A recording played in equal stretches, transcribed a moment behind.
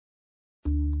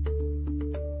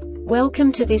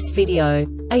Welcome to this video.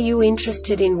 Are you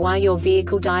interested in why your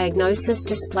vehicle diagnosis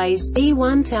displays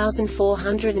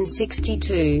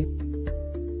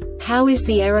B1462? How is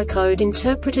the error code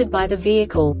interpreted by the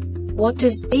vehicle? What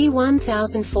does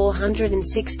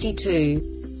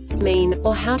B1462 mean,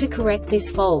 or how to correct this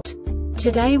fault?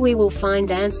 Today we will find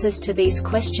answers to these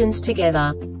questions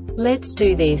together. Let's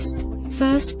do this.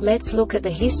 First, let's look at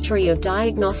the history of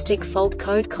diagnostic fault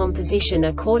code composition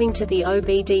according to the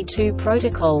OBD2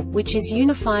 protocol, which is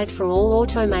unified for all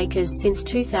automakers since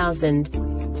 2000.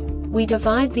 We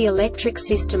divide the electric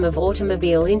system of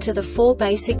automobile into the four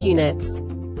basic units: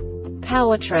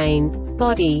 powertrain,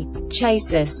 body,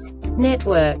 chassis,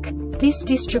 network. This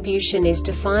distribution is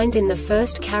defined in the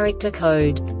first character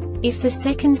code. If the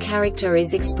second character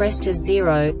is expressed as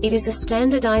 0, it is a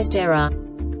standardized error.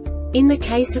 In the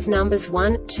case of numbers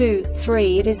 1, 2,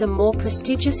 3, it is a more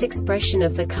prestigious expression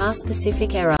of the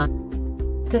car-specific error.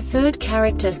 The third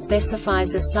character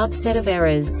specifies a subset of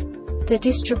errors. The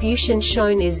distribution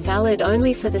shown is valid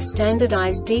only for the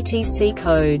standardized DTC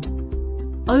code.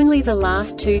 Only the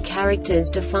last two characters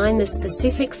define the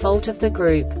specific fault of the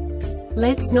group.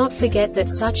 Let's not forget that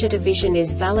such a division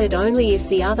is valid only if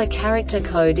the other character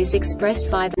code is expressed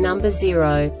by the number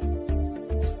 0.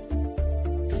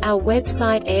 Our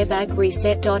website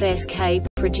airbagreset.sk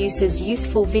produces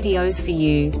useful videos for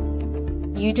you.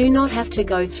 You do not have to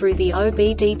go through the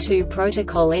OBD2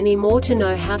 protocol anymore to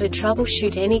know how to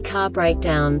troubleshoot any car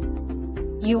breakdown.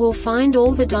 You will find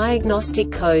all the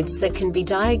diagnostic codes that can be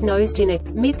diagnosed in a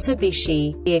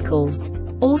Mitsubishi vehicles.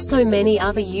 Also many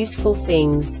other useful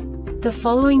things. The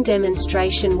following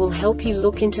demonstration will help you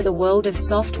look into the world of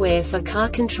software for car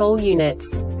control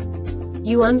units.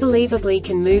 You unbelievably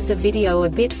can move the video a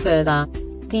bit further.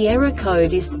 The error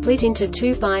code is split into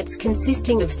 2 bytes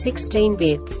consisting of 16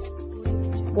 bits.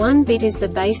 1 bit is the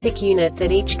basic unit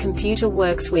that each computer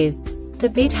works with. The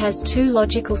bit has 2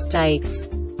 logical states: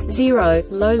 0,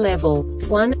 low level,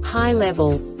 1, high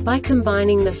level. By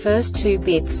combining the first 2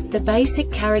 bits, the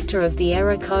basic character of the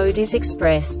error code is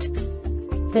expressed.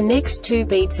 The next 2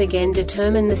 beats again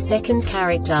determine the second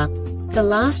character. The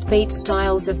last beat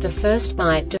styles of the first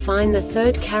byte define the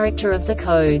third character of the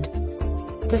code.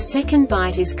 The second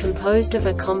byte is composed of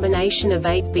a combination of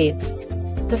 8 bits.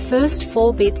 The first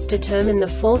 4 bits determine the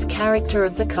fourth character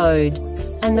of the code.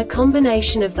 And the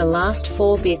combination of the last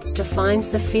 4 bits defines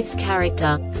the fifth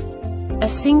character. A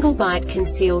single byte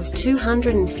conceals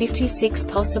 256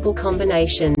 possible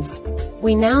combinations.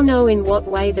 We now know in what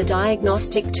way the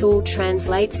diagnostic tool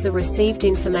translates the received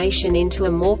information into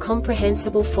a more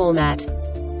comprehensible format.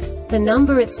 The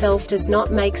number itself does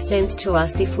not make sense to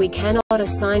us if we cannot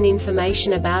assign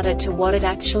information about it to what it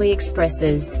actually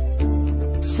expresses.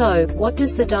 So, what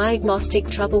does the diagnostic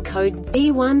trouble code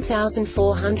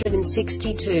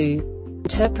B1462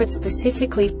 interpret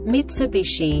specifically for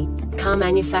Mitsubishi car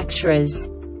manufacturers?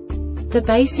 The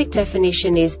basic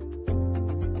definition is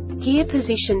gear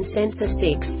position sensor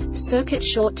 6th, circuit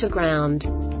short to ground.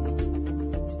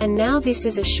 And now this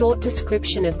is a short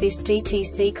description of this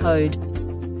DTC code.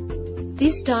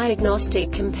 This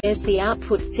diagnostic compares the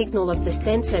output signal of the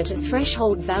sensor to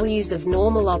threshold values of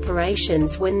normal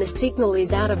operations. When the signal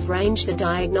is out of range, the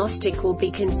diagnostic will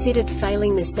be considered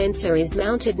failing. The sensor is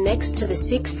mounted next to the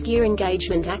 6th gear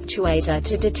engagement actuator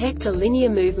to detect a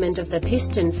linear movement of the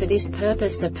piston. For this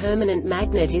purpose, a permanent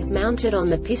magnet is mounted on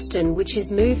the piston, which is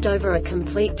moved over a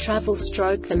complete travel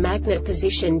stroke. The magnet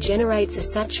position generates a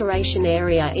saturation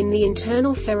area in the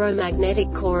internal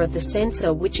ferromagnetic core of the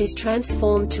sensor, which is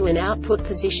transformed to an output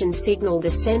position signal.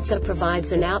 The sensor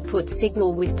provides an output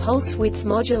signal with pulse width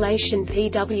modulation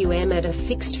 (PWM) at a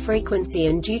fixed frequency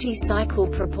and duty cycle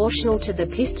proportional to the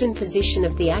piston position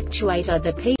of the actuator.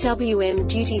 The PWM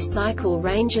duty cycle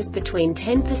ranges between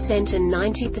 10% and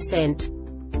 90%.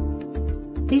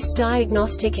 This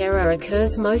diagnostic error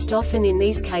occurs most often in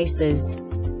these cases: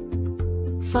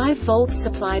 5-volt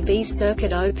supply B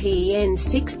circuit OPEN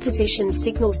 6 position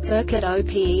signal circuit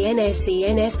OPEN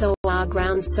SEN/SOR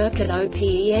ground circuit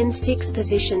OPEN 6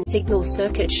 position signal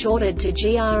circuit shorted to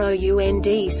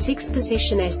GROUND 6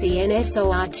 position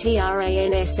SEN/SOR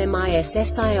TRAN SMIS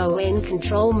SION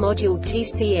control module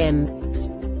TCM.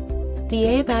 The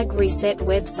Airbag Reset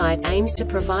website aims to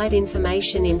provide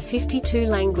information in 52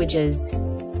 languages.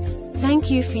 Thank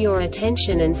you for your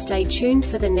attention and stay tuned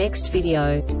for the next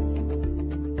video.